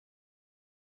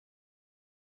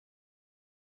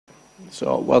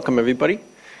So welcome everybody.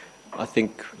 I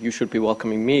think you should be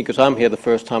welcoming me because I'm here the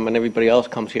first time and everybody else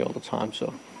comes here all the time.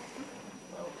 So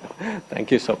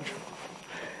thank you so much.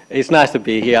 It's nice to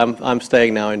be here. I'm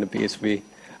staying now in the BSV.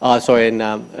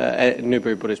 In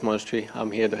Newbury Buddhist Monastery.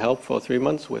 I'm here to help for 3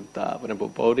 months with Venerable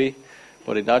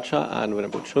Bodhidacha and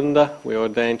Venerable Chunda. We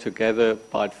ordained together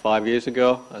about 5 years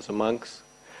ago as monks.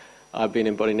 I've been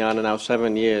in Bodhinyana now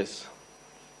 7 years.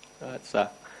 It's a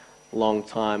long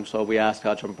time, so we asked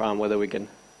Ajahn Brahm whether we can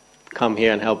come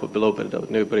here and help a little bit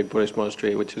of Newbury Buddhist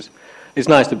Monastery, which is, it's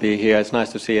nice to be here. It's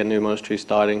nice to see a new monastery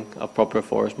starting, a proper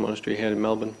forest monastery here in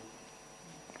Melbourne.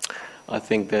 I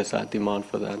think there's a demand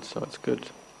for that, so it's good.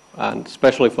 And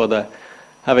especially for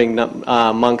having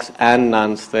monks and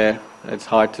nuns there, it's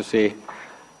hard to see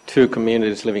two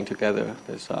communities living together.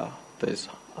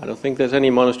 I don't think there's any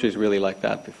monasteries really like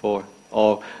that before,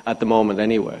 or at the moment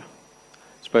anywhere,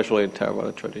 especially in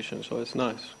Theravada tradition. So it's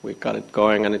nice. We've got it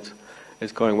going, and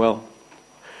it's going well.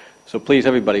 So please,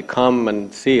 everybody, come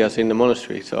and see us in the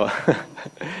monastery. So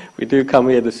we do come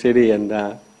here to the city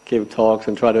and give talks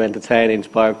and try to entertain,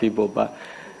 inspire people, but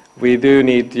we do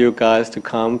need you guys to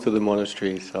come to the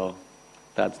monastery. So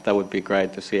that would be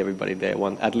great to see everybody there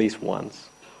at least once.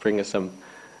 Bring us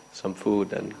some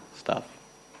food and stuff.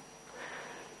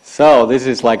 So this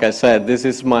is, like I said, this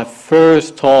is my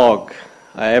first talk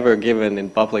I ever given in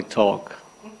public talk.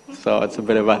 So it's a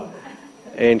bit of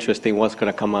interesting what's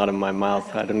going to come out of my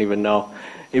mouth. I don't even know.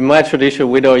 In my tradition,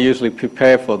 we don't usually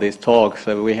prepare for these talks.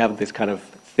 So we have this kind of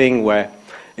thing where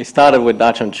it started with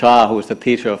Ajahn Chah, who was the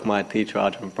teacher of my teacher,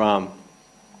 Ajahn Brahm.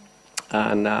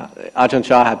 And Ajahn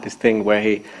Chah had this thing where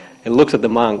he looks at the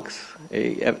monks.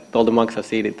 All the monks are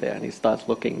seated there, and he starts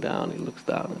looking down. He looks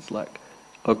down. It's like,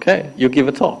 okay, you give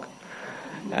a talk.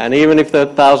 And even if there are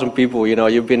 1,000 people,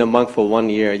 you've been a monk for 1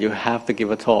 year, you have to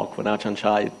give a talk. When Ajahn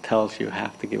Chah tells you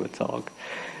have to give a talk.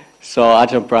 So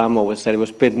Ajahn Brahm always said it was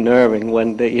a bit nerving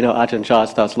when Ajahn Chah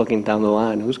starts looking down the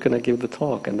line. Who's going to give the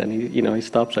talk? And then he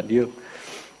stops at you.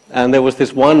 And there was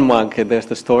this one monk.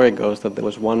 The story goes that there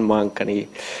was one monk, and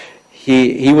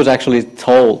he was actually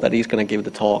told that he's going to give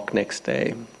the talk next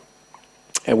day.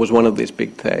 It was one of these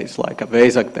big days, like a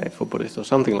Vesak day for Buddhists or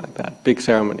something like that. Big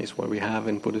ceremonies where we have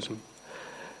in Buddhism.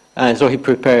 And so he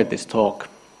prepared this talk.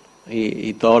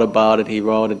 He thought about it, he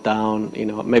wrote it down,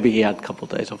 maybe he had a couple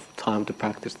of days of time to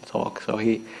practice the talk. So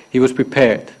he was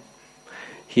prepared.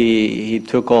 He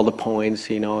took all the points,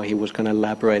 he was going to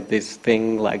elaborate this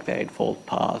thing like the Eightfold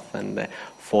Path and the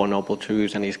Four Noble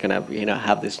Truths, and he's going to,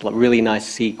 have this really nice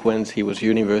sequence. He was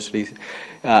university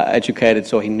educated,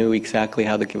 so he knew exactly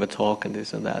how to give a talk and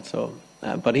this and that. So,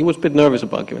 but he was a bit nervous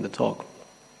about giving the talk.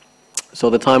 So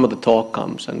the time of the talk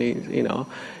comes, and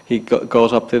he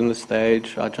goes up to the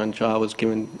stage. Ajahn Chah was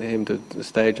giving him the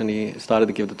stage, and he started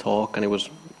to give the talk, and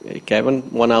he gave a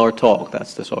 1 hour talk.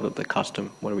 That's the sort of the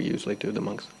custom what we usually do, the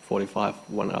monks, 45,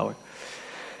 1 hour.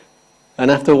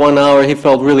 And after 1 hour, he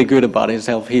felt really good about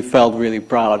himself. He felt really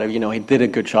proud. He did a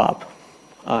good job.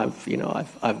 I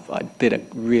did a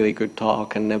really good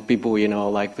talk, and then people,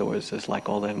 there was just like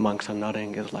all the monks are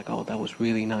nodding. It's like, oh, that was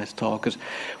really nice talk. Because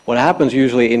what happens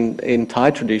usually in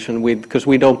Thai tradition, because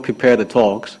we don't prepare the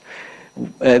talks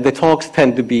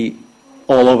tend to be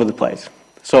all over the place.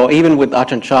 So even with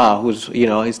Ajahn Chah, who's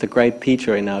he's the great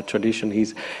teacher in our tradition,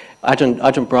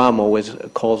 Ajahn Brahm always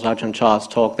calls Ajahn Chah's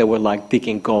talk, they were like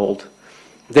digging gold.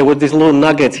 There were these little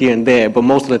nuggets here and there, but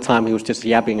most of the time he was just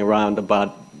yapping around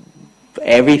about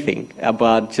everything,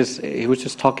 he was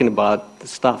just talking about the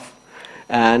stuff.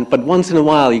 But once in a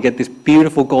while you get these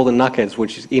beautiful golden nuggets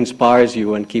which inspires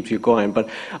you and keeps you going. But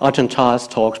Ajahn Chah's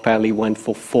talks apparently went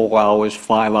for 4 hours,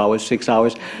 5 hours, 6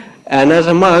 hours. And as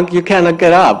a monk, you cannot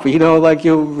get up.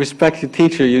 You respect your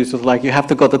teacher. You just you have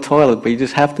to go to the toilet, but you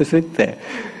just have to sit there.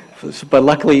 But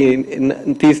luckily,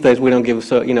 in these days, we don't give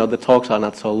the talks are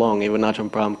not so long. Even Ajahn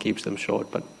Brahm keeps them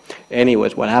short. But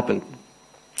anyways, what happened?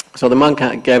 So the monk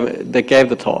gave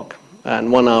the talk, and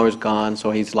 1 hour is gone.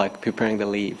 So he's preparing to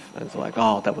leave. And it's like,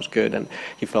 oh, that was good, and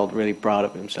he felt really proud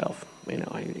of himself.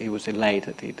 He was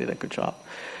elated. He did a good job.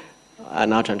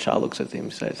 And Ajahn Chah looks at him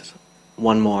and says,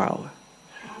 1 more hour.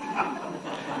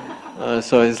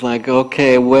 So it's like,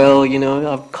 okay, well,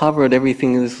 I've covered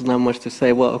everything. There's not much to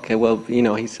say. Well, okay, well,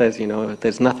 he says,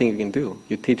 there's nothing you can do.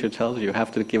 Your teacher tells you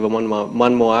have to give him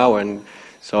one more hour. And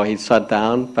so he sat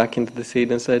down back into the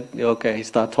seat and said, okay, he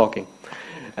started talking.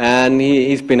 And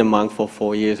he's been a monk for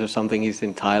 4 years or something. He's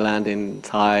in Thailand. In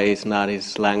Thai, it's not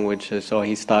his language, so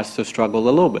he starts to struggle a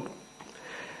little bit.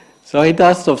 So he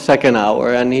does the second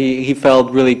hour, and he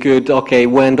felt really good. Okay,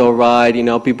 went all right.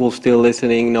 People still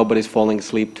listening. Nobody's falling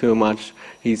asleep too much.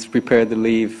 He's prepared to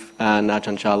leave, and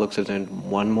Ajahn Chah looks at him,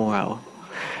 1 more hour.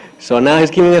 So now he's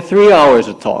giving a 3 hours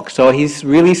of talk. So he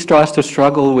really starts to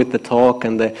struggle with the talk,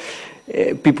 and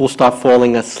people start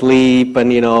falling asleep,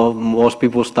 and most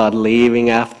people start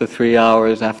leaving after 3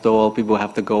 hours. After all, people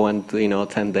have to go and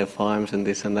attend their farms and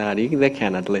this and that. They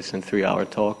cannot listen 3 hour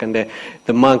talk. And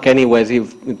the monk,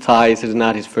 anyways, Thai is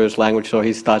not his first language, so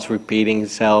he starts repeating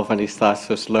himself, and he starts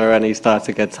to slur, and he starts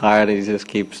to get tired, and he just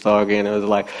keeps talking. It was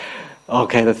like,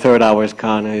 okay, the 3rd hour is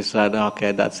gone, and he said,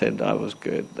 okay, that's it, that was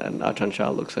good. And Ajahn Chah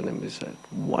looks at him and he said,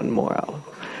 1 more hour.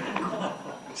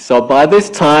 So by this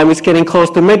time, it's getting close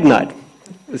to midnight.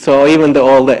 So even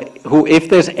if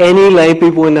there's any lay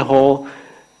people in the hall,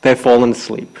 they've fallen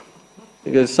asleep.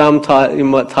 Because some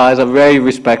Thais are very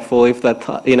respectful. If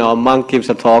a monk gives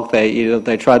a talk,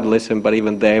 they try to listen, but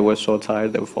even they were so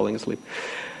tired they were falling asleep.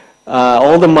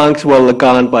 All the monks were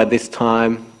gone by this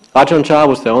time. Ajahn Chah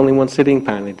was the only one sitting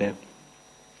apparently there.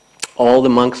 All the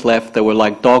monks left. There were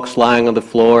like dogs lying on the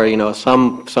floor.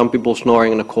 Some people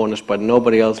snoring in the corners, but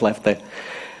nobody else left there.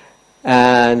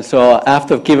 And so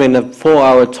after giving a 4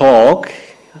 hour talk,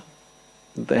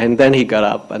 and then he got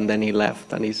up and then he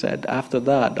left, and he said, after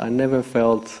that, I never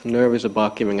felt nervous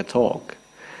about giving a talk.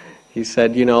 He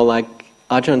said, like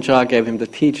Ajahn Chah gave him the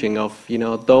teaching of,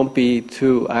 don't be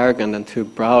too arrogant and too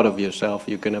proud of yourself.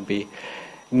 You're going to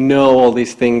know all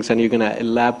these things, and you're going to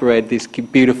elaborate these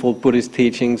beautiful Buddhist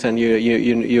teachings, and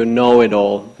you know it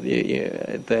all. He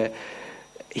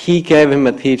gave him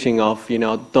a teaching of,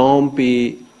 don't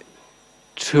be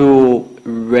too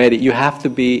ready. You have to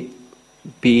be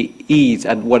ease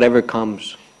at whatever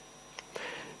comes.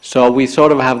 So we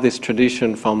sort of have this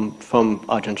tradition from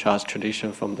Ajahn Chah's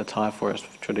tradition, from the Thai forest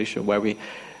tradition, where we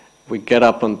get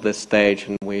up on the stage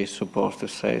and we're supposed to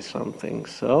say something.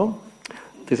 So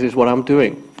this is what I'm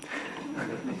doing.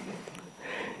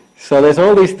 So there's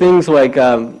all these things like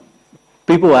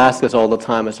people ask us all the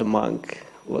time as a monk.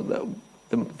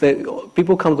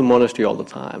 People come to monastery all the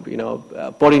time.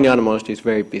 Bodhinyana Monastery is a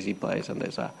very busy place, and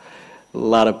there's a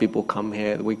lot of people come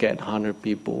here. We get 100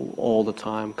 people all the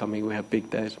time coming. We have big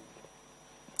days.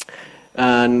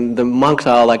 And the monks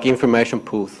are like information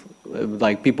booth.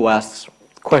 Like people ask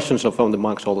questions from the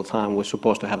monks all the time. We're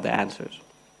supposed to have the answers.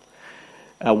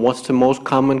 What's the most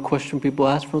common question people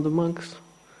ask from the monks?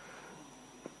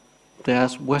 They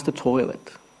ask, where's the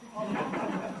toilet?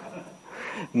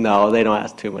 No, they don't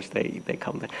ask too much. They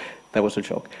come there. That was a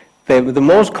joke. The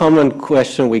most common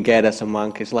question we get as a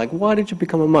monk is like, why did you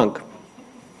become a monk?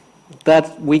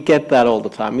 We get that all the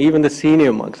time. Even the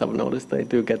senior monks, I've noticed, they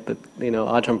do get that.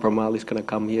 Ajahn Brahm is going to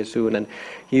come here soon, and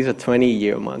he's a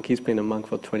 20-year monk. He's been a monk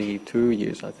for 22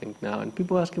 years, I think, now. And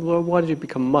people ask him, well, why did you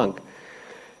become a monk?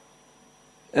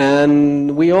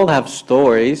 And we all have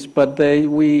stories, but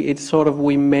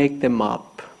we make them up.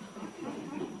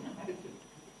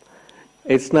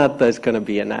 It's not there's going to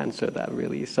be an answer that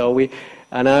really.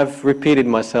 And I've repeated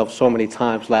myself so many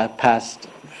times past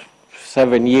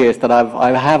 7 years that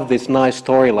I have this nice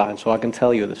storyline, so I can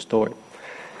tell you the story.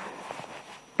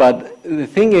 But the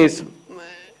thing is,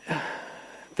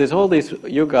 there's all these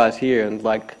you guys here, and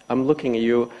like I'm looking at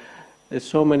you. There's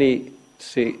so many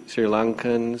Sri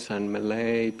Lankans and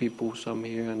Malay people, some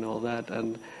here and all that,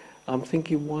 and I'm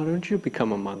thinking, why don't you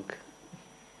become a monk?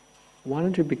 Why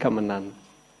don't you become a nun?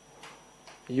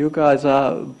 You guys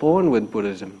are born with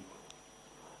Buddhism.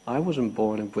 I wasn't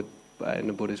born in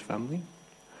a Buddhist family.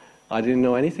 I didn't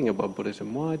know anything about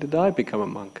Buddhism. Why did I become a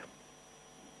monk?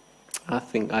 I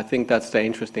think that's the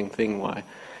interesting thing. Why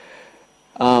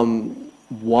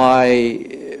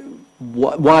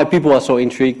people are so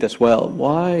intrigued as well.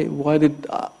 Why did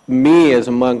me as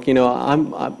a monk?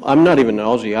 I'm not even an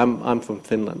Aussie. I'm from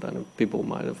Finland, and people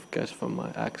might have guessed from my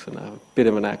accent. I have a bit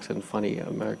of an accent, funny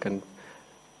American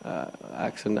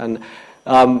accent, and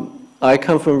I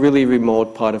come from a really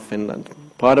remote part of Finland.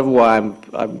 Part of why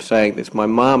I'm saying this, my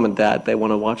mom and dad, they want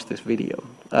to watch this video,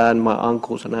 and my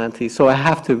uncles and aunties. So I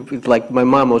have to, like my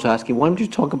mom was asking, why don't you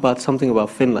talk about something about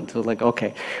Finland? So like,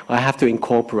 okay, I have to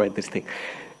incorporate this thing.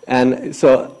 And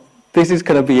so this is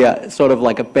going to be a sort of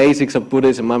like a basics of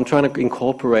Buddhism. I'm trying to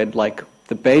incorporate like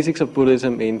the basics of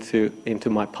Buddhism into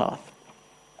my path.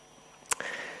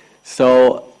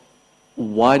 So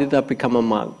why did I become a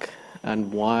monk?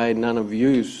 And why none of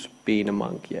you's been a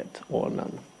monk yet, or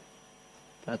none?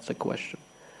 That's the question.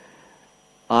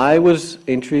 I was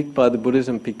intrigued by the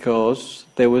Buddhism because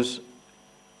there was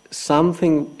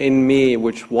something in me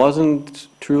which wasn't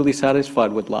truly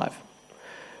satisfied with life.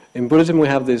 In Buddhism we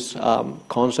have this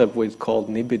concept which is called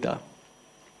nibbida.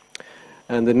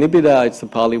 And the nibbida, it's the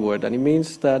Pali word, and it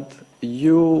means that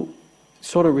you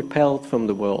sort of repelled from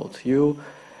the world. You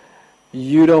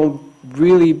don't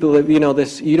really believe,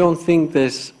 you don't think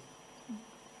there's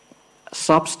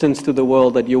substance to the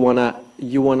world that you wanna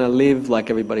live like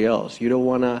everybody else. You don't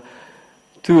wanna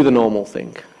do the normal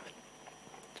thing.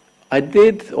 I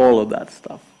did all of that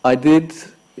stuff. I did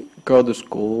go to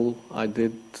school. I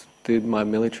did my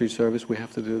military service. We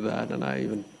have to do that, and I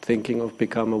even thinking of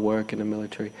becoming a work in the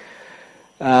military.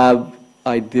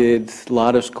 I did a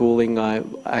lot of schooling. I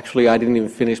didn't even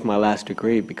finish my last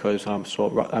degree because I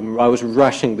was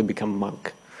rushing to become a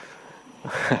monk.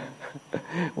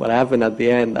 What happened at the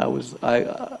end? It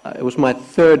was my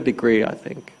third degree, I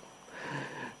think,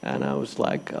 and I was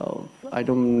like, oh, I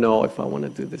don't know if I want to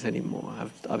do this anymore.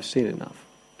 I've seen enough.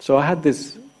 So I had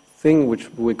this thing which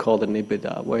we call the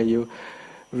nibbida, where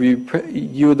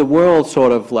the world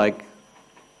sort of like,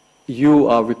 you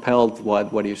are repelled by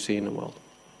what you see in the world.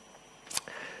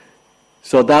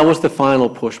 So that was the final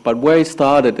push. But where it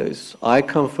started is, I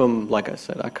come from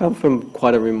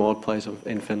quite a remote place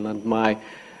in Finland.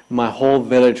 My whole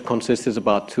village consists of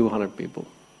about 200 people.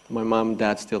 My mom and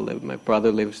dad still live. My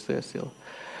brother lives there still.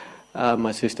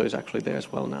 My sister is actually there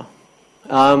as well now.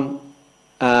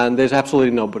 And there's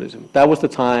absolutely no Buddhism. That was the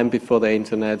time before the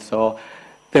internet, so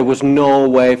there was no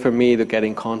way for me to get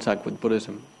in contact with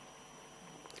Buddhism.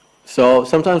 So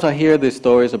sometimes I hear these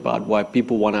stories about why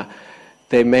people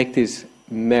they make these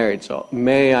merits. So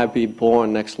may I be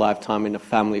born next lifetime in a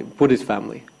Buddhist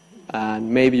family, and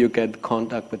maybe you get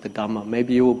contact with the Dhamma.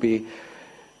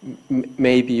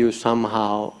 Maybe you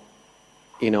somehow,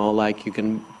 like you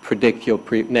can predict your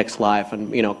next life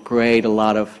and create a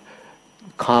lot of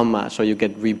karma, so you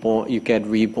get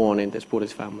reborn in this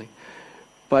Buddhist family.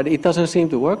 But it doesn't seem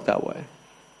to work that way.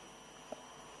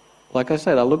 Like I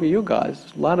said, I look at you guys.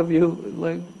 A lot of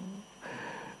you,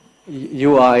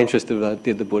 you are interested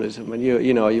in the Buddhism, and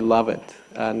you love it,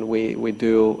 and we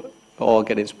do all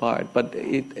get inspired. But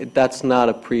that's not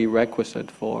a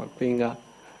prerequisite for being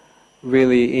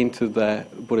really into the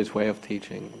Buddhist way of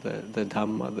teaching, the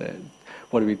Dhamma,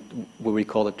 what we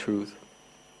call the truth.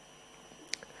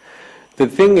 The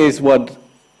thing is, what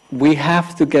we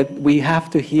have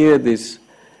to hear this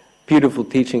beautiful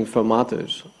teaching from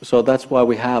others. So that's why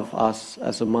we have us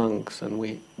as monks,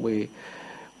 and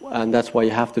and that's why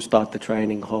you have to start the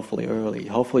training hopefully early.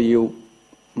 Hopefully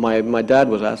my dad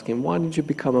was asking, why did you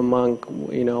become a monk,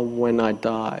 when I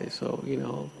die? So,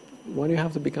 why do you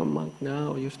have to become a monk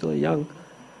now? You're still young.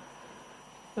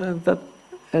 And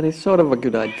it's sort of a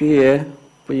good idea,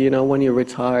 but when you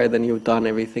retire, then you've done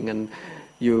everything, and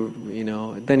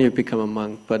then you become a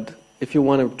monk. But if you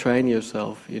want to train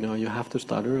yourself, you have to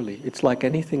start early. It's like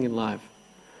anything in life.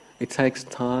 It takes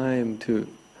time to...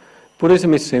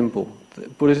 Buddhism is simple.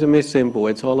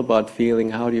 It's all about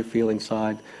feeling. How do you feel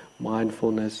inside?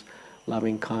 Mindfulness,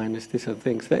 loving kindness, these are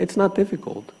things. It's not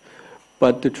difficult.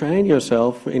 But to train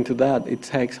yourself into that, it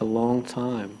takes a long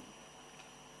time.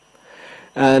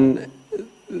 And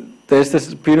there's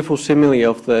this beautiful simile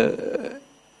of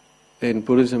in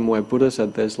Buddhism where Buddha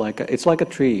said it's like a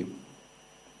tree.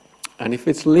 And if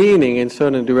it's leaning in a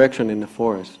certain direction in the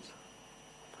forest,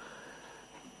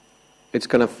 it's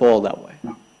going to fall that way.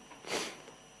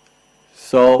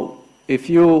 So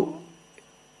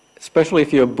especially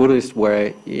if you're a Buddhist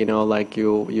where,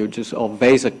 you just, or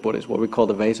Vedic Buddhist, what we call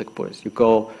the Vedic Buddhist, you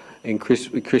go, in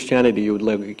Christianity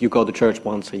you go to church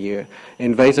once a year.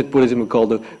 In Vedic Buddhism we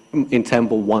go in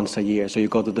temple once a year, so you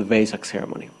go to the Vedic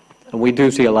ceremony. And we do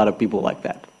see a lot of people like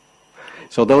that.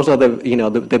 So those are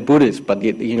the Buddhists, but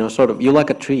you're like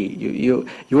a tree.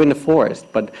 You're in the forest,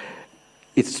 but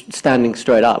it's standing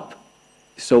straight up.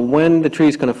 So when the tree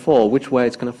is going to fall, which way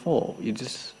it's going to fall, you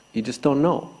just don't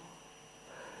know.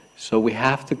 So we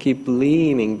have to keep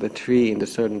leaning the tree in a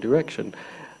certain direction.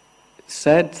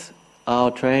 Set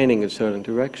our training in a certain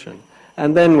direction,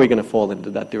 and then we're going to fall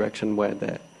into that direction where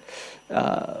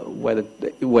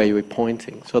you're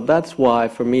pointing. So that's why,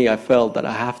 for me, I felt that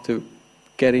I have to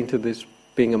get into this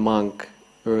being a monk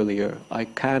earlier. I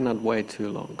cannot wait too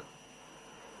long.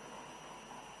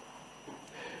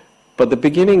 But the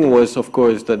beginning was, of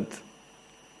course, that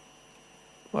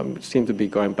I seem to be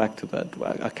going back to that.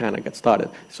 I kind of get started.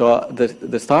 So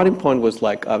the starting point was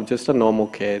like, I'm just a normal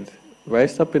kid,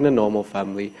 raised up in a normal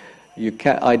family.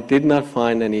 I did not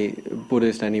find any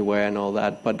Buddhist anywhere and all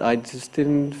that, but I just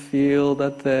didn't feel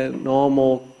that the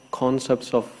normal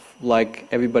concepts of, like,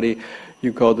 everybody,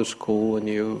 you go to school and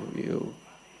you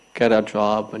get a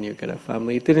job and you get a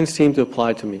family, it didn't seem to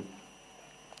apply to me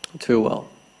too well.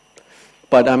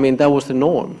 But I mean, that was the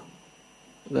norm.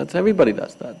 Everybody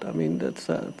does that. I mean,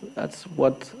 that's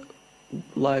what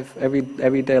life,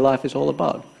 everyday life is all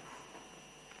about.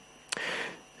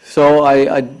 So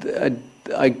I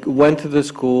I went to the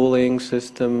schooling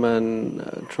system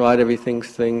and tried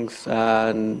things,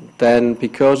 and then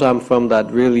because I'm from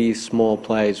that really small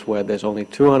place where there's only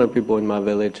 200 people in my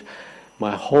village,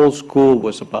 my whole school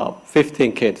was about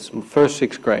 15 kids. First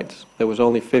 6 grades, there was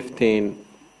only 15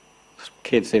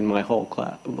 kids in my whole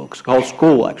whole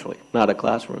school actually, not a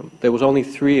classroom. There was only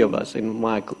 3 of us in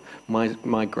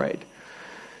my grade.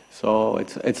 So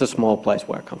it's a small place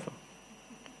where I come from.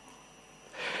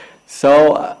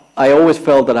 So I always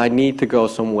felt that I need to go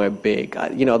somewhere big.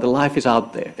 The life is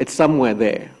out there. It's somewhere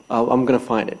there. I'm going to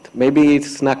find it. Maybe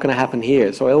it's not going to happen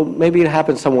here. So maybe it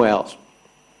happens somewhere else.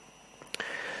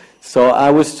 So I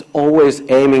was always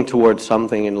aiming towards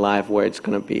something in life where it's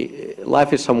going to be.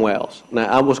 Life is somewhere else. Now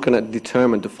I was going to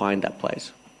determine to find that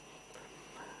place.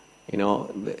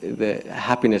 The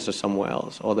happiness is somewhere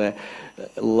else, or the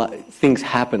things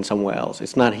happen somewhere else.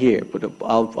 It's not here, but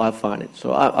I'll find it.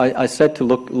 So I said to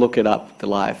look it up, the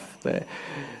life, the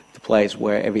place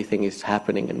where everything is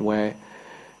happening and where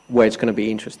it's going to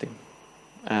be interesting,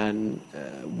 and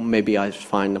maybe I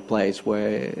find a place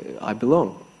where I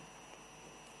belong.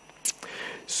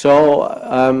 So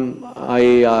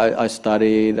I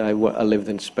studied. I lived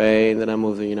in Spain. Then I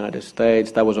moved to the United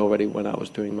States. That was already when I was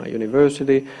doing my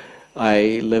university.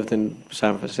 I lived in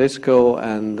San Francisco,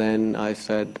 and then I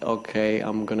said, okay,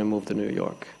 I'm going to move to New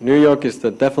York. New York is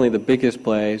definitely the biggest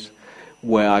place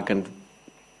where I can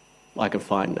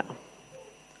find now.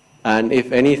 And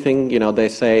if anything, they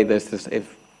say there's this,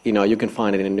 if you can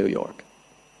find it in New York.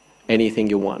 Anything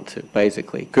you want to,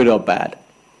 basically, good or bad.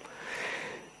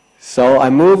 So I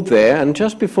moved there, and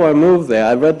just before I moved there,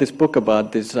 I read this book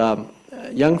about this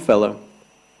young fellow.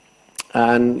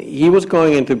 And he was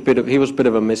going into he was a bit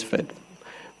of a misfit,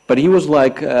 but he was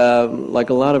like a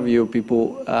lot of you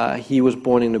people. He was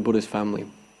born in a Buddhist family.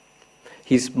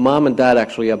 His mom and dad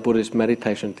actually are Buddhist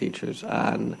meditation teachers,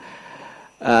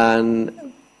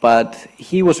 but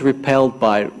he was repelled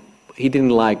by. He didn't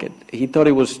like it. He thought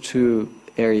it was too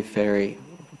airy-fairy.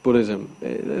 Buddhism.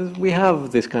 We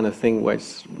have this kind of thing where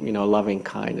it's loving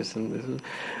kindness, and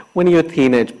when you're a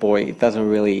teenage boy, it doesn't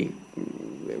really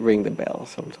ring the bell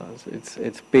sometimes. It's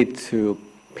a bit too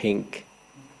pink.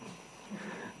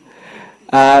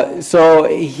 So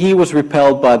he was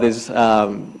repelled by this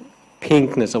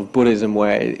pinkness of Buddhism,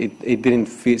 where it didn't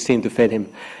seem to fit him.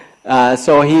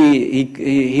 So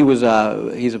he's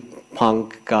a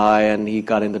punk guy, and he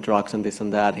got into drugs and this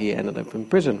and that. He ended up in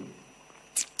prison.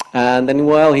 And then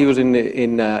while he was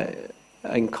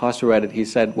incarcerated, he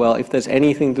said, well, if there's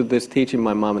anything to this teaching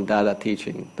my mom and dad are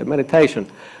teaching, the meditation,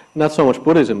 not so much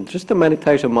Buddhism, just the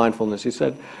meditation, mindfulness, he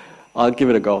said, I'll give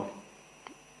it a go.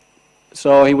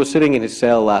 So he was sitting in his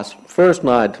cell first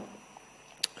night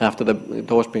after the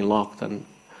door's been locked, and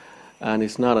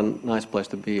it's not a nice place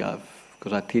to be,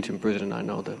 because I teach in prison, I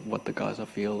know what the guys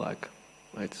feel like.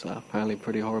 It's apparently a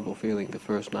pretty horrible feeling the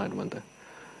first night when they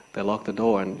lock the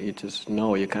door and you just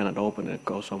know you cannot open it,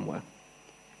 go somewhere.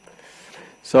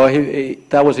 So he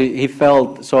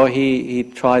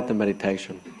tried the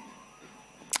meditation.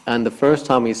 And the first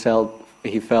time he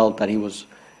felt that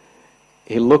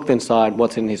he looked inside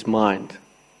what's in his mind.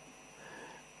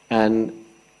 And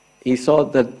he saw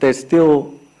that there's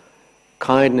still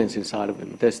kindness inside of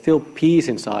him. There's still peace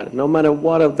inside him. No matter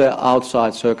what of the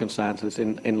outside circumstances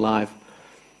in life,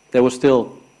 there was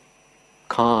still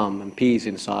calm and peace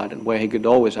inside, and where he could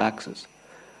always access.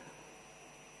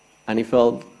 And he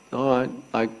felt, all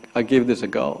right, I give this a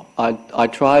go. I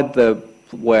tried the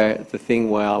thing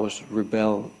where I was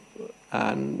rebel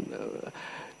and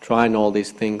trying all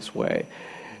these things where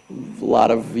a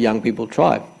lot of young people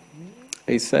try.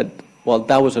 He said, well,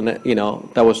 that was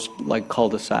that was like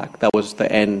cul-de-sac. That was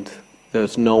the end.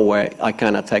 There's no way, I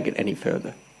cannot take it any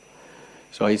further.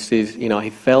 So he sees, he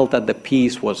felt that the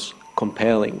peace was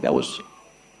compelling.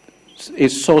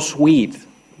 It's so sweet.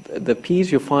 The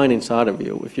peace you find inside of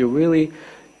you, if you really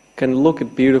can look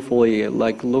it beautifully,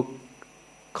 look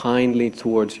kindly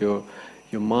towards your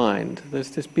mind,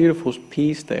 there's this beautiful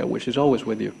peace there which is always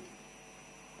with you.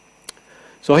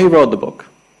 So he wrote the book,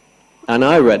 and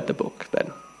I read the book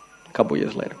then, a couple of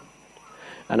years later.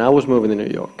 And I was moving to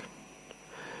New York.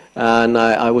 And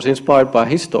I was inspired by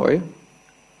his story.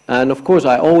 And of course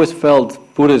I always felt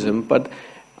Buddhism, but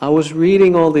I was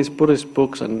reading all these Buddhist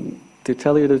books, and to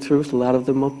tell you the truth, a lot of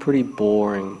them are pretty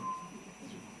boring.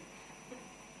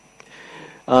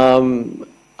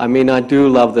 I do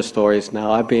love the stories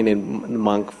now. I've been in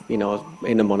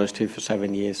the monastery for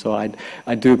 7 years, so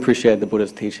I do appreciate the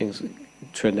Buddha's teachings.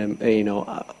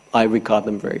 I regard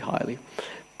them very highly.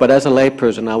 But as a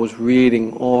layperson, I was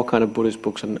reading all kind of Buddhist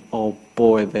books, and oh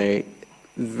boy,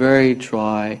 very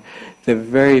dry, they're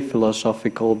very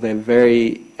philosophical, they're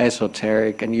very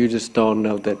esoteric, and you just don't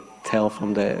know the tell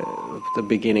from the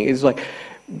beginning. It's like,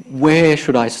 where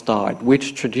should I start?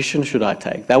 Which tradition should I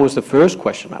take? That was the first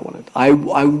question I wanted.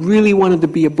 I really wanted to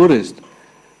be a Buddhist,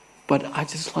 but I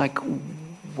just like,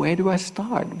 where do I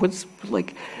start? What's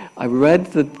like? I read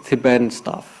the Tibetan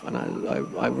stuff, and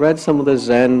I read some of the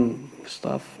Zen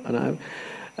stuff,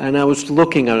 and I was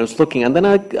looking, and then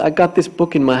I got this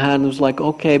book in my hand, and was like,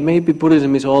 okay, maybe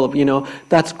Buddhism is all,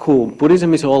 that's cool.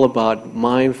 Buddhism is all about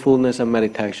mindfulness and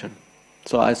meditation.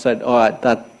 So I said, all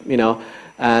right,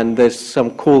 and there's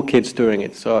some cool kids doing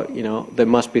it, so, there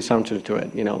must be something to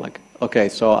it, okay,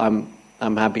 so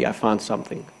I'm happy I found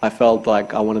something. I felt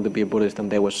like I wanted to be a Buddhist, and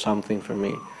there was something for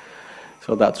me.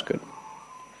 So that's good.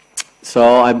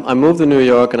 So I moved to New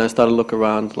York, and I started to look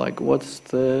around, like, what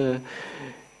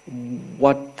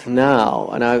now?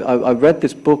 And I read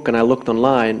this book, and I looked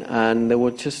online, and there were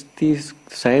just these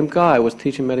same guy was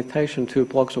teaching meditation 2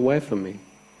 blocks away from me.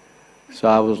 So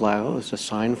I was like, oh, it's a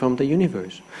sign from the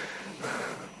universe.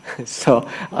 So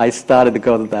I started to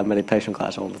go to that meditation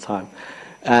class all the time.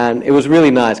 And it was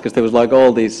really nice, because there was like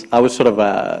all these, I was sort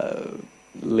of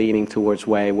leaning towards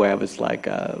way where I was like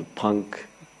a punk,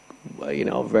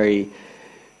 very,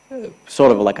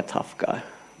 sort of like a tough guy.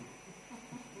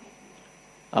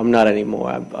 I'm not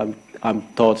anymore. I'm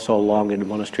taught so long in the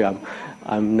monastery.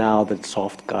 I'm now the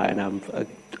soft guy, and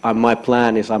my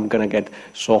plan is I'm gonna get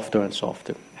softer and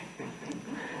softer.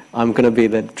 I'm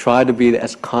gonna try to be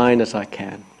as kind as I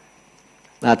can.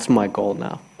 That's my goal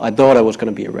now. I thought I was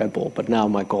going to be a rebel, but now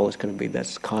my goal is going to be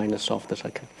as kind, as soft as I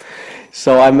can.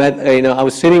 So I met, I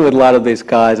was sitting with a lot of these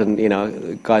guys,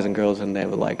 and guys and girls, and they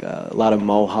were like a lot of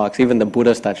mohawks. Even the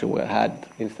Buddha statue we had,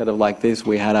 instead of like this,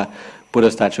 we had a Buddha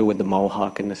statue with the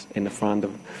mohawk in the front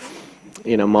of.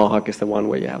 Mohawk is the one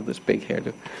where you have this big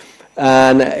hairdo,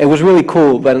 and it was really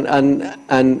cool. But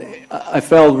and I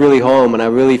felt really home, and I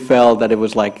really felt that it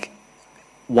was like,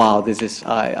 wow,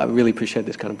 I really appreciate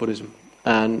this kind of Buddhism.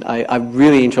 And I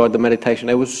really enjoyed the meditation.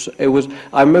 It was.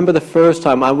 I remember the first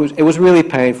time it was really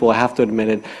painful. I have to admit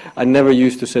it. I never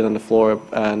used to sit on the floor,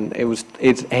 and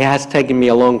it has taken me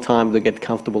a long time to get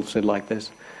comfortable to sit like this.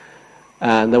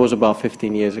 And that was about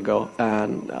 15 years ago.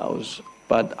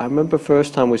 But I remember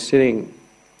first time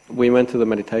we went to the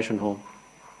meditation hall,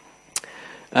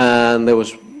 and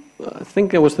I think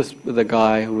there was the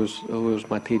guy who was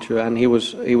my teacher, and he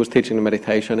was teaching the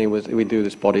meditation. We do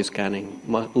this body scanning.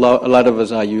 A lot of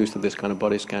us are used to this kind of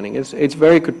body scanning. It's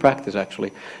very good practice,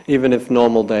 actually. Even if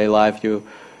normal day life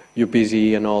you're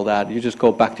busy and all that, you just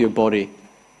go back to your body,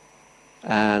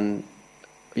 and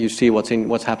you see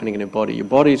what's happening in your body. Your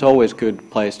body is always a good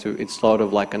place to. It's sort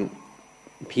of like a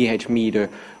pH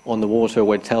meter on the water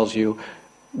where it tells you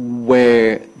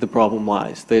where the problem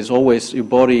lies. There's always your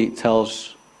body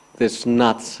tells. There's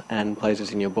nuts and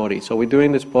places in your body. So we're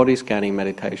doing this body scanning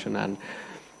meditation, and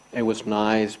it was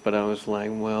nice, but I was like,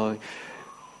 well,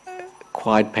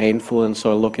 quite painful, and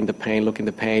so I look into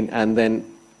pain, and then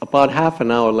about half an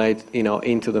hour late,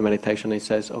 into the meditation, he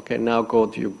says, okay, now go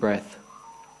to your breath.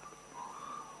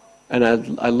 And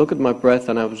I look at my breath,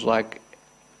 and I was like,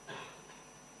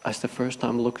 that's the first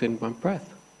time I looked into my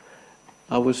breath.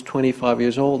 I was 25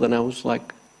 years old, and I was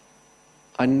like,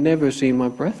 I never seen my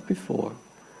breath before.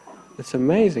 It's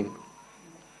amazing.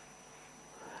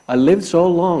 I lived so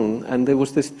long, and there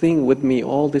was this thing with me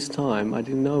all this time. I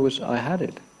didn't know I had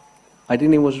it.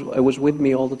 It was with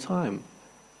me all the time.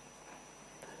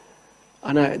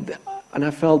 And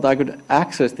I felt I could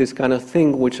access this kind of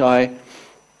thing,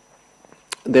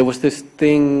 there was this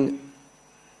thing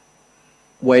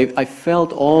where I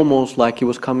felt almost like it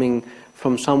was coming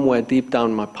from somewhere deep down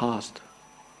in my past,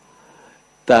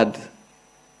 that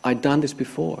I'd done this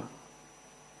before.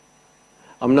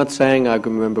 I'm not saying I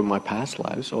can remember my past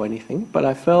lives or anything, but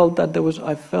I felt that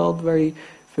I felt very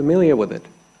familiar with it.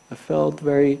 I felt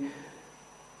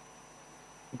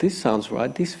this sounds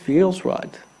right, this feels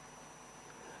right.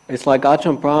 It's like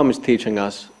Ajahn Brahm is teaching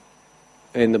us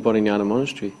in the Bodhinyana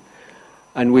Monastery.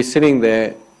 And we're sitting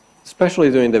there, especially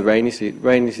during the rainy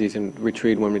season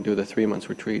retreat, when we do the 3 months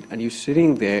retreat, and you're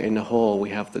sitting there in the hall,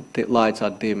 we have the lights are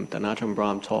dimmed, and Ajahn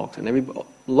Brahm talks, and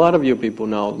a lot of you people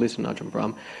listen to Ajahn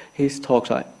Brahm.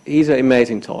 He's an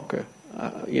amazing talker.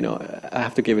 I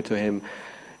have to give it to him.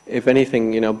 If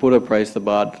anything, Buddha praised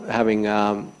about having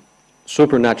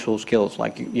supernatural skills,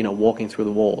 like walking through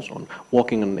the walls, or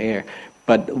walking on the air.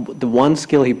 But the one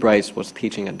skill he praised was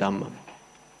teaching a Dhamma.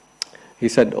 He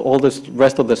said all this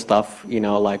rest of the stuff,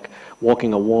 like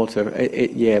walking on water,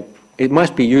 it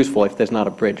must be useful if there's not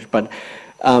a bridge. But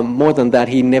more than that,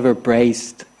 he never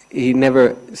praised he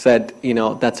never said,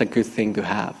 that's a good thing to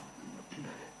have.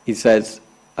 He says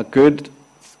a good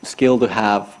skill to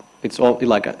have. It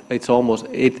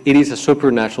is a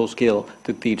supernatural skill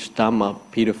to teach Dhamma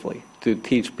beautifully, to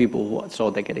teach people so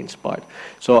they get inspired.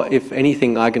 So if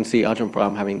anything, I can see Ajahn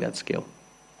Brahm having that skill.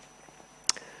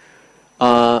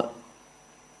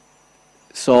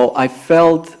 So I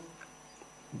felt,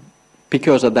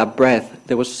 because of that breath,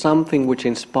 there was something which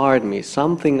inspired me,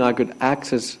 something I could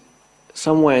access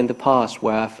somewhere in the past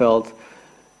where I felt,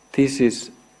 this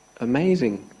is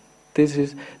amazing.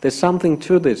 There's something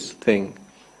to this thing.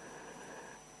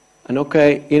 And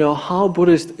how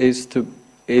Buddhist is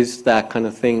that kind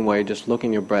of thing where you just look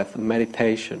in your breath,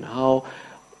 meditation.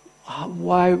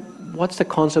 What's the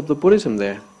concept of Buddhism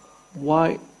there?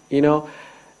 Why,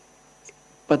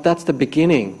 but that's the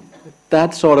beginning.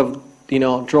 That sort of,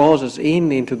 draws us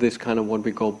into this kind of what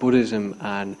we call Buddhism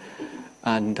and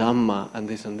Dhamma and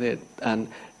this and that. And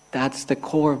that's the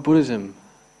core of Buddhism.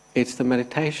 It's the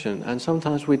meditation. And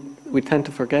sometimes we tend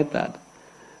to forget that.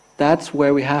 That's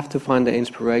where we have to find the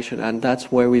inspiration, and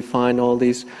that's where we find all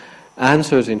these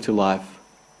answers into life.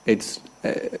 It's,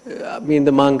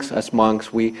 the monks, as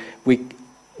monks, we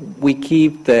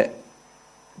keep the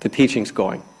teachings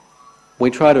going.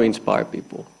 We try to inspire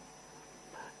people.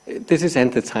 This is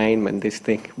entertainment, this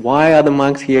thing. Why are the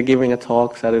monks here giving a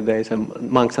talk Saturdays, and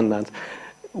monks and nuns?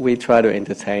 We try to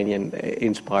entertain and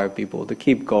inspire people to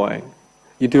keep going.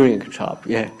 You're doing a good job,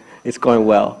 yeah, it's going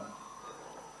well.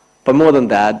 But more than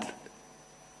that,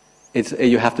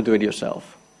 you have to do it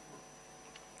yourself.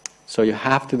 So you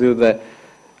have to do the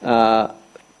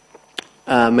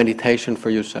meditation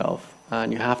for yourself,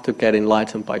 and you have to get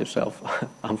enlightened by yourself,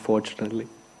 unfortunately.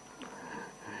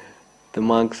 The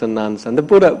monks and nuns, and the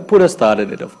Buddha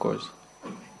started it, of course.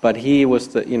 But he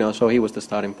was so he was the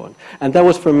starting point. And that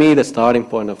was for me the starting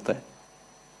point of the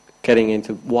getting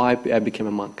into why I became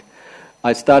a monk.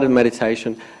 I started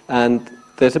meditation, and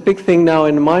there's a big thing now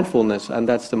in mindfulness, and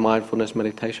that's the mindfulness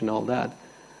meditation, all that.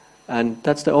 And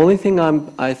that's the only thing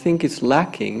I think is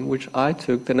lacking, which I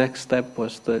took. The next step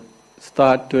was to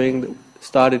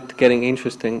started getting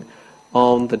interesting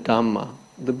on the Dhamma,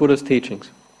 the Buddha's teachings.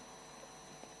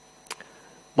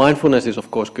 Mindfulness is,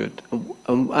 of course, good.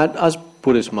 As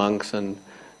Buddhist monks and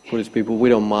Buddhist people, we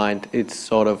don't mind. It's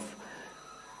sort of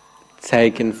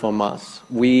taken from us.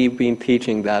 We've been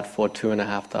teaching that for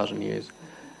 2,500 years.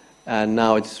 And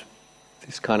now it's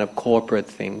this kind of corporate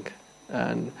thing.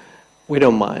 And we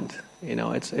don't mind.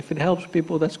 If it helps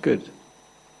people, that's good.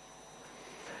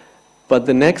 But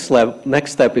the next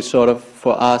step is sort of,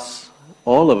 for us,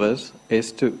 all of us,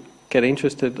 is to get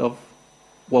interested of,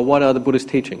 what are the Buddhist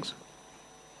teachings?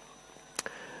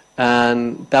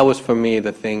 And that was for me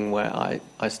the thing where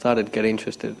I started to get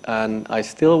interested. And I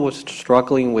still was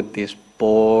struggling with these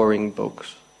boring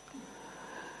books.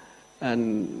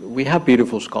 And we have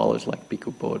beautiful scholars like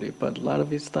Bhikkhu Bodhi, but a lot of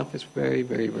his stuff is very,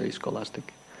 very, very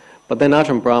scholastic. But then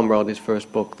Ajahn Brahm wrote his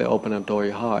first book, The Open and Door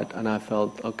Your Heart, and I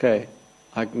felt, okay,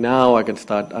 now I can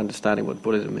start understanding what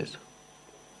Buddhism is.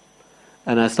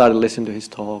 And I started listening to his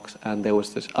talks, and there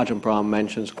was this, Ajahn Brahm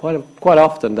mentions quite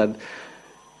often that,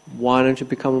 why don't you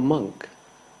become a monk?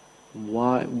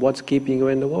 What's keeping you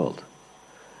in the world?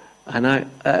 And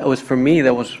for me,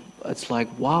 it's like,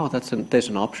 wow, there's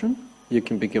an option. You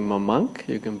can become a monk,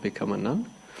 you can become a nun.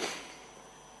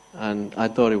 And I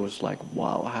thought it was like,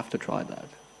 wow, I have to try that.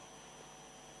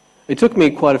 It took me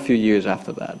quite a few years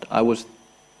after that. I was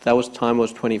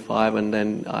 25, and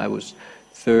then I was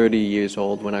 30 years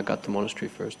old when I got to monastery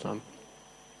first time.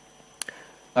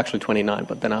 Actually 29,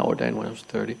 but then I ordained when I was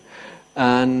 30.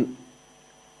 And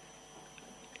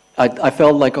I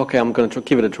felt like, okay, I'm going to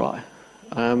give it a try.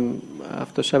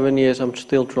 After 7 years, I'm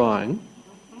still trying.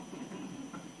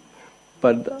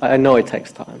 But I know it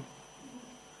takes time.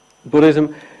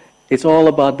 Buddhism, it's all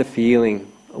about the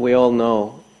feeling. We all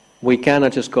know. We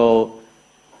cannot just go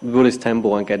to the Buddhist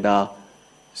temple and get our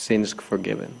sins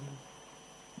forgiven.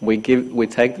 We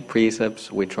take the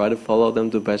precepts, we try to follow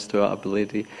them to the best of our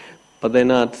ability, but they're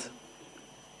not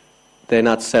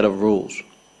set of rules.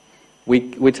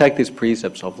 We take these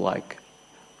precepts of like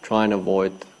trying to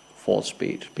avoid false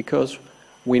speech because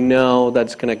we know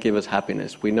that's going to give us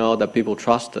happiness. We know that people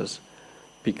trust us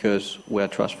because we are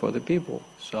trustworthy people.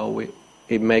 So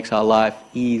it makes our life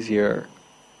easier.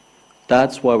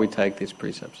 That's why we take these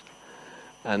precepts.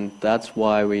 And that's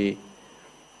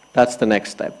the next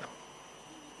step.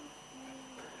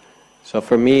 So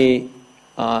for me,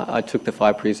 I took the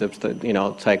 5 precepts that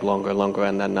take longer,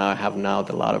 and then I have now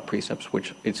the lot of precepts,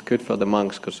 which it's good for the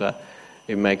monks because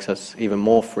it makes us even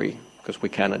more free because we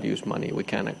cannot use money, we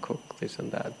cannot cook this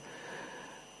and that.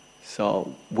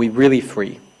 So we're really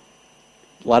free.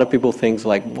 A lot of people think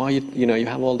like, why you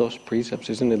have all those precepts,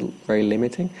 isn't it very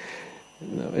limiting?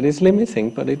 No, it is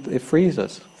limiting, but it frees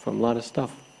us from a lot of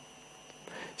stuff.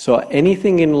 So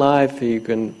anything in life you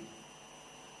can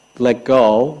let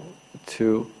go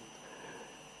to.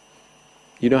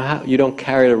 You don't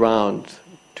carry around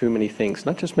too many things,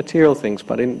 not just material things,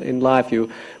 but in life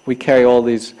we carry all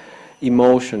these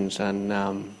emotions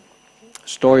and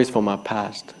stories from our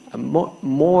past. And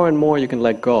more and more you can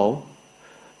let go,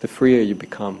 the freer you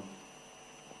become.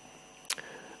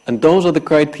 And those are the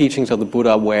great teachings of the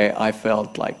Buddha, where I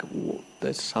felt like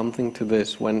there's something to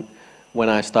this. When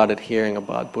I started hearing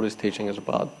about Buddhist teachings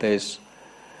about this,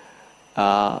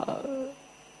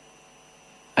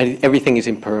 everything is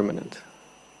impermanent.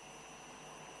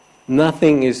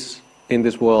 Nothing is in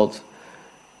this world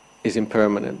is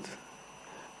impermanent.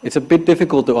 It's a bit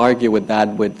difficult to argue with that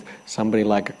with somebody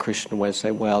like a Christian, where they say,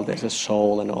 well, there's a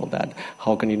soul and all that.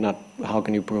 How can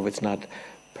you prove it's not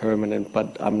permanent?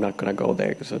 But I'm not going to go there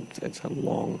because it's a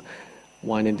long,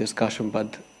 winding discussion.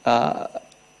 But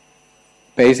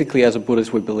basically, as a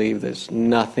Buddhist, we believe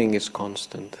nothing is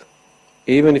constant.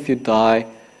 Even if you die,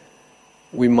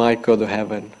 we might go to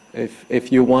heaven.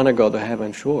 If you want to go to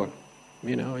heaven, sure.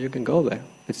 You can go there.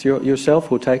 It's yourself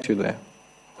who takes you there.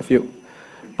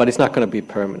 But it's not going to be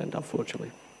permanent, unfortunately.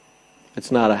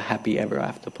 It's not a happy ever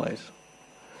after place.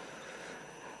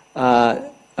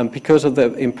 And because of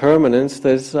the impermanence,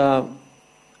 there's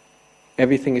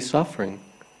everything is suffering.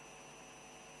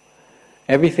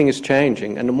 Everything is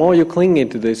changing, and the more you cling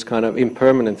into this kind of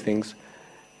impermanent things,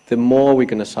 the more we're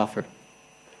going to suffer.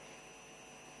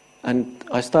 And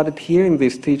I started hearing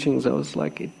these teachings. I was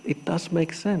like, it does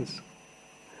make sense.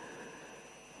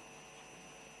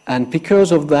 And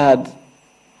because of that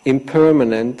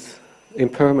impermanence,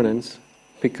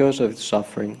 because of its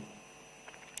suffering,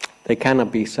 they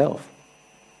cannot be self.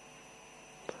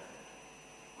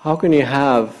 How can you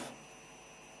have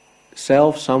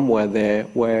self somewhere there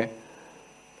where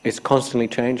it's constantly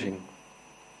changing?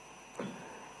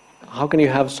 How can you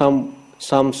have some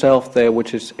self there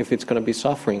which is, if it's going to be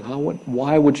suffering,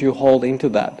 why would you hold into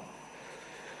that?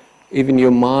 Even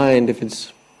your mind, if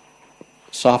it's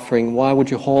suffering, why would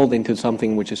you hold into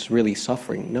something which is really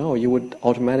suffering? No, you would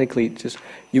automatically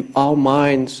our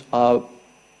minds are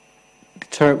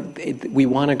determined. We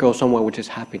want to go somewhere which is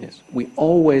happiness.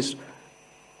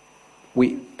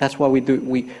 That's why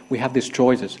we have these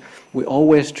choices. We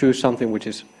always choose something which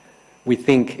is, we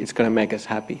think it's going to make us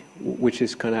happy, which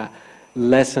is going to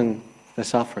lessen the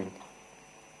suffering.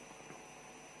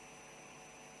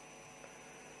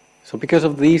 So because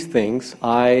of these things,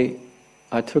 I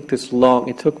took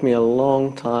it took me a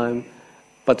long time,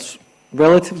 but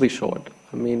relatively short.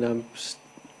 I mean,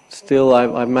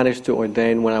 I managed to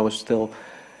ordain when I was still,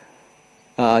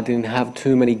 I didn't have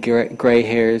too many grey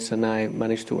hairs, and I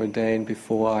managed to ordain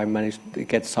before I managed to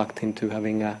get sucked into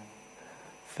having a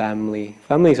family.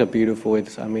 Families are beautiful.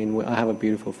 I have a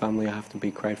beautiful family. I have to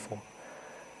be grateful.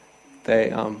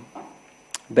 They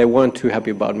weren't too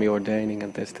happy about me ordaining,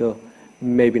 and they're still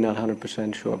maybe not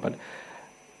 100% sure, but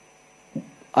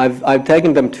I've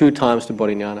taken them 2 times to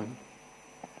Bodhinyana,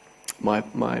 my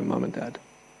mum and dad,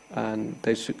 and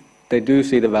they do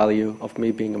see the value of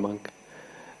me being a monk,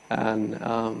 and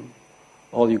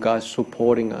all you guys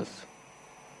supporting us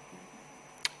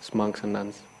as monks and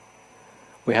nuns.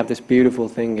 We have this beautiful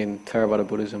thing in Theravada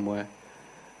Buddhism where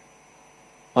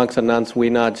monks and nuns, we're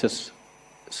not just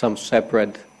some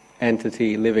separate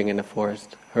entity living in a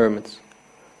forest, hermits.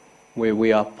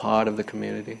 We are part of the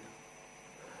community.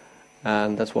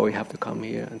 And that's why we have to come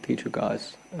here and teach you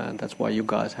guys. And that's why you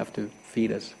guys have to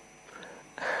feed us.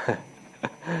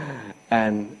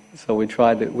 And so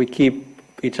we keep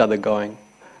each other going.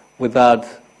 Without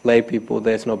lay people,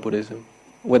 there's no Buddhism.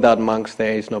 Without monks,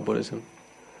 there is no Buddhism.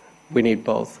 We need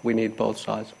both. We need both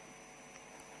sides.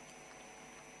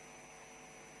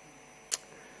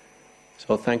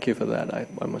 So thank you for that.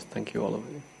 I must thank you all of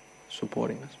you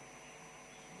supporting us.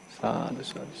 Sadhu,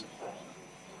 sadhu.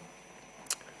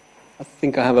 I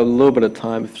think I have a little bit of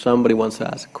time if somebody wants to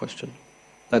ask a question.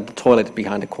 The toilet's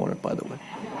behind the corner, by the way.